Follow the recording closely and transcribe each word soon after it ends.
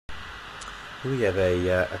Here we have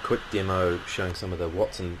a quick demo showing some of the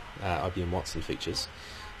IBM Watson features.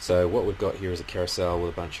 So what we've got here is a carousel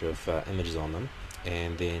with a bunch of images on them,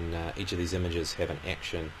 and then each of these images have an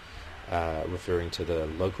action referring to the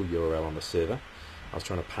local URL on the server. I was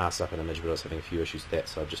trying to pass up an image, but I was having a few issues with that,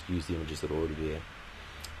 so I just used the images that are already there.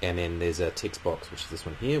 And then there's a text box, which is this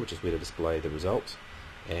one here, which is where to display the result.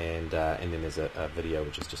 And then there's a video,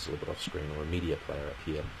 which is just a little bit off screen, or a media player up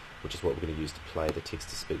here, which is what we're going to use to play the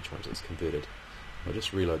text-to-speech once it's converted. I'll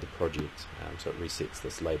just reload the project, so it resets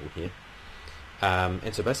this label here.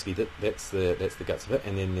 And so basically that's the guts of it.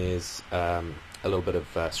 And then there's a little bit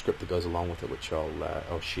of script that goes along with it, which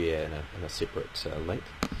I'll share in a separate link.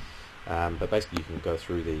 But basically you can go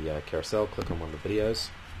through the carousel, click on one of the videos,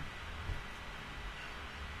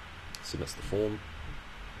 submits the form.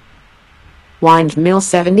 Windmill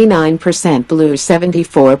 79%, blue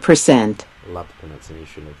 74%. Love the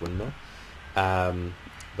pronunciation of Windmill.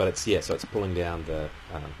 But it's so it's pulling down the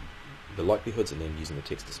likelihoods and then using the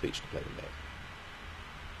text-to-speech to play them back.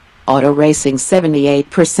 Auto racing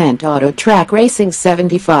 78%, auto track racing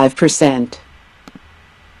 75%.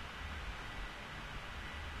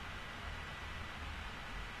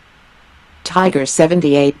 Tiger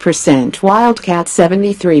 78%, Wildcat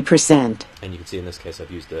 73%. And you can see in this case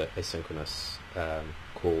I've used an asynchronous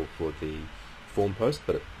call for the form post,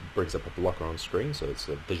 but it brings up a blocker on screen, so it's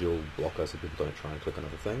a visual blocker so people don't try and click on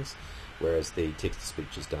other things, whereas the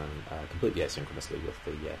text-to-speech is done completely asynchronously with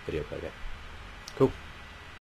the video playback. Cool.